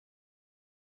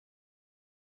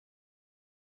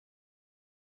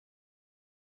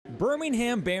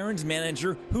Birmingham Barons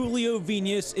manager Julio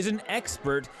Viñas is an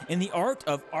expert in the art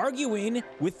of arguing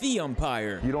with the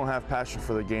umpire. You don't have passion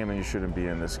for the game, then you shouldn't be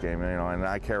in this game. And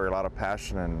I carry a lot of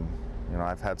passion, and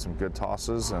I've had some good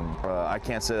tosses, and I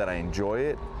can't say that I enjoy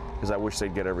it, because I wish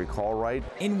they'd get every call right.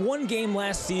 In one game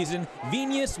last season,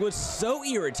 Viñas was so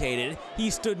irritated, he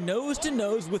stood nose to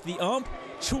nose with the ump,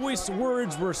 choice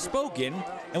words were spoken,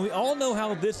 and we all know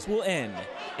how this will end.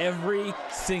 Every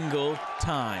single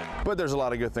time. But there's a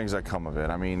lot of good things that come of it.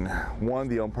 I mean, one,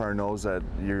 the umpire knows that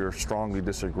you're strongly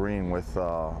disagreeing with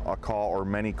a call or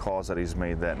many calls that he's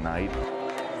made that night.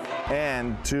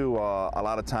 And two, a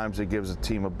lot of times it gives a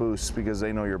team a boost because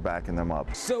they know you're backing them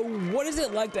up. So what is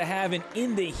it like to have an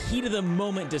in the heat of the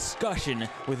moment discussion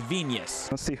with Viñas?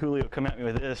 Let's see Julio come at me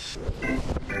with this.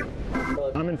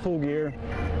 I'm in full gear.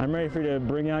 I'm ready for you to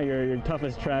bring out your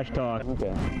toughest trash talk.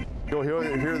 Okay. You'll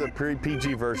hear the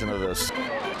PG version of this.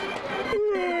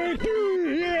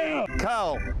 Yeah.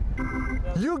 Kyle,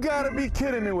 you gotta be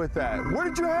kidding me with that. Where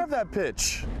did you have that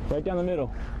pitch? Right down the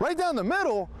middle. Right down the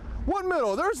middle? What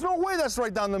middle? There's no way that's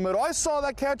right down the middle. I saw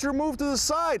that catcher move to the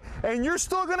side, and you're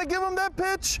still going to give him that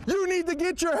pitch? You need to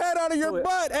get your head out of your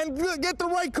butt and get the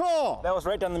right call. That was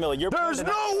right down the middle. There's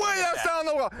no way that's down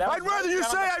the middle. I'd rather you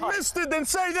say I missed it than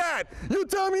say that. You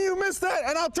tell me you missed that,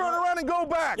 and I'll turn around and go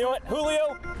back. You know what,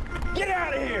 Julio? Get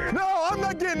out of here! No, I'm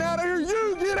not getting out of here.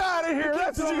 You get out of here.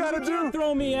 That's what you got to do.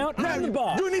 Throw me out. Yeah, I'm the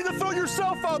boss. You need to throw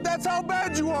yourself out. That's how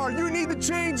bad you are. You need to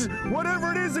change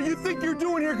whatever it is that you think you're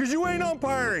doing here because you ain't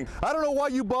umpiring. I don't know why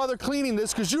you bother cleaning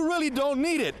this because you really don't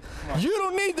need it. You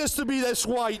don't need this to be this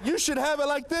white. You should have it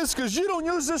like this because you don't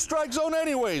use this strike zone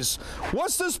anyways.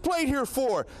 What's this plate here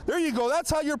for? There you go.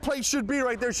 That's how your plate should be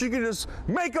right there. So you can just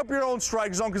make up your own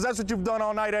strike zone because that's what you've done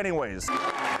all night anyways.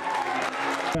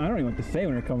 I don't even know what to say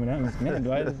when they're coming at me. Man,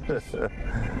 do I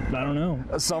don't know.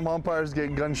 Some umpires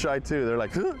get gun shy too. They're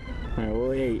like, huh? All right,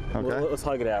 well, hey, Okay. let's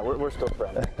hug it out. We're still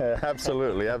friends.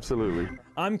 Absolutely, absolutely.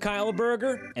 I'm Kyle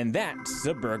Berger, and that's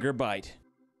a Burger Bite.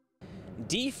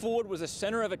 Dee Ford was the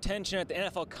center of attention at the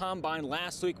NFL Combine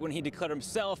last week when he declared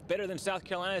himself better than South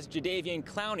Carolina's Jadeveon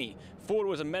Clowney. Ford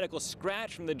was a medical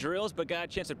scratch from the drills, but got a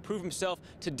chance to prove himself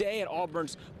today at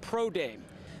Auburn's Pro Day.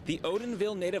 The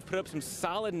Odenville native put up some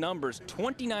solid numbers,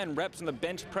 29 reps on the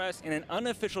bench press and an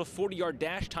unofficial 40-yard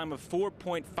dash time of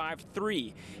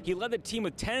 4.53. He led the team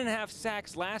with 10.5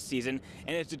 sacks last season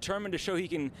and is determined to show he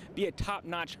can be a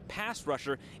top-notch pass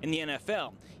rusher in the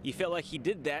NFL. He felt like he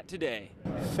did that today.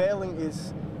 Failing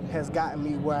has gotten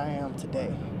me where I am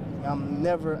today. I'm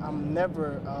never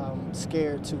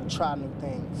scared to try new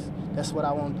things. That's what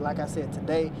I want. Like I said,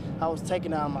 today I was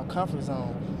taken out of my comfort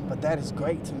zone, but that is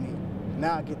great to me.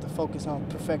 Now I get to focus on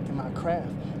perfecting my craft.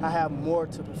 I have more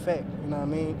to perfect, you know what I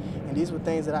mean? And these were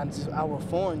things that I was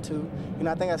foreign to. You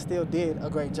know, I think I still did a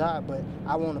great job, but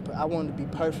I wanted to be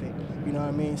perfect, you know what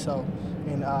I mean? So,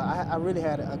 and I really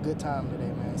had a good time today,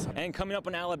 man. So. And coming up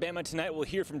on Alabama tonight, we'll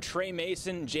hear from Trey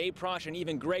Mason, Jay Prosh, and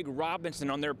even Greg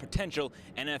Robinson on their potential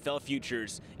NFL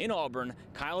futures. In Auburn,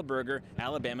 Kyle Berger,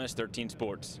 Alabama's 13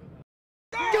 Sports.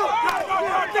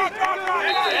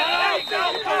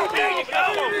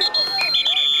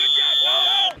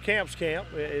 Camp's camp.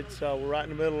 It's we're right in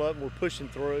the middle of it. We're pushing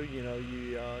through. You know,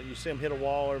 you see them hit a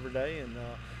wall every day, and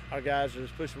our guys are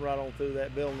just pushing right on through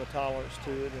that, building the tolerance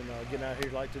to it, and getting out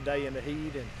here like today in the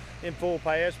heat and in full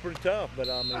pass, pretty tough. But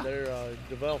I mean, they're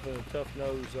developing a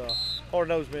tough-nosed,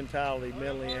 hard-nosed mentality,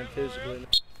 mentally and physically.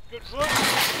 Good foot.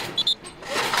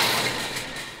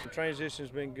 The transition's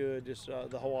been good. Just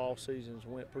the whole off seasons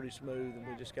went pretty smooth, and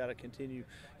we just got to continue,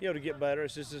 to get better.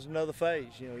 It's just another phase.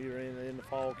 You're in the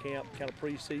fall camp, kind of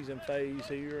preseason phase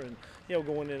here, and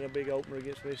going in a big opener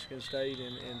against Michigan State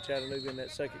and Chattanooga in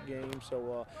that second game.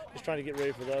 So just trying to get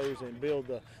ready for those and build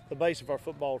the base of our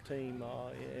football team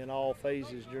in all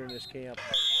phases during this camp.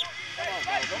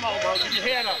 Come on, bro. Get your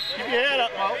head up. Get your head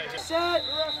up, bro. Set,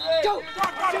 go.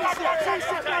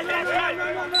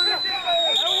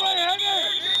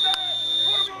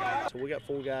 So we got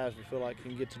 4 guys we feel like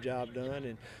can get the job done,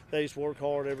 and they just work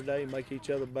hard every day, make each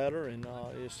other better, and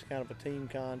it's kind of a team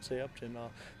concept, and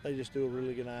they just do a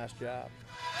really nice job.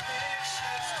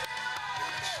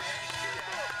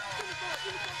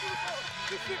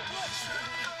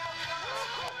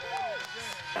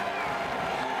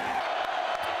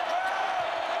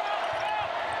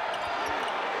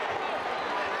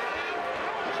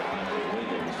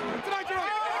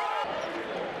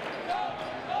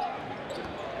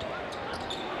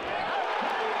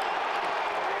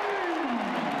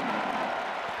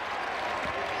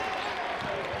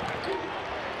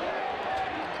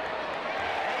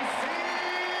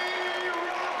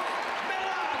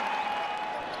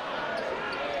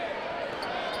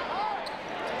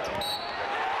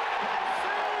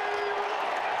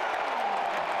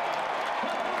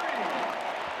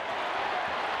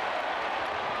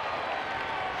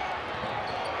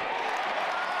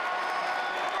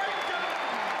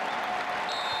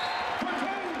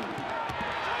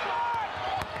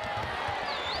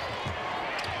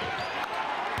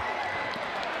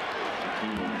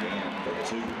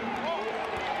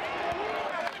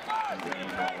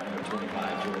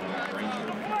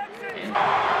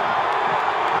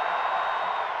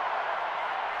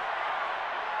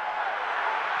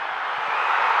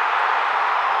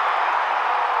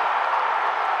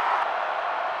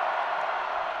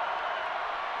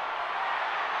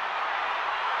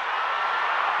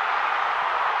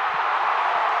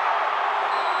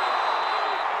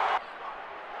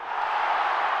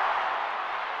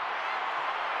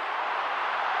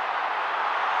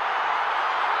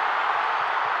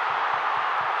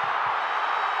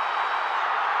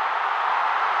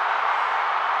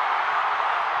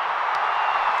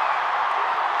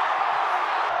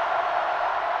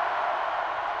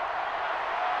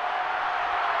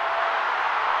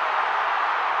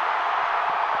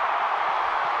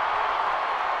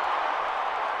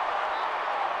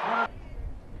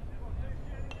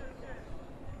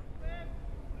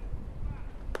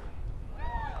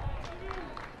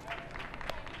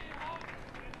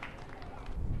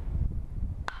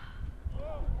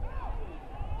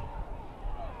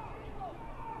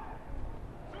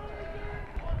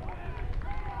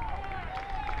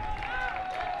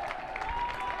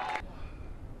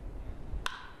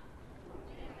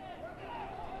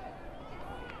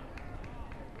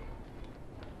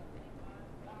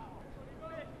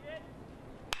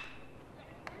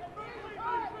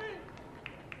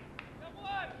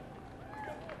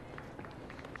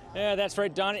 Yeah, that's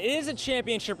right, Don. It is a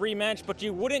championship rematch, but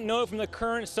you wouldn't know it from the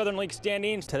current Southern League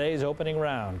standings. Today's opening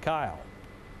round, Kyle.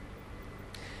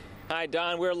 Hi,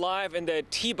 Don. We're live in the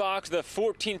tee box, the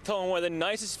 14th hole, one of the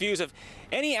nicest views of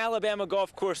any Alabama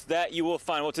golf course that you will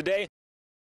find. Well, today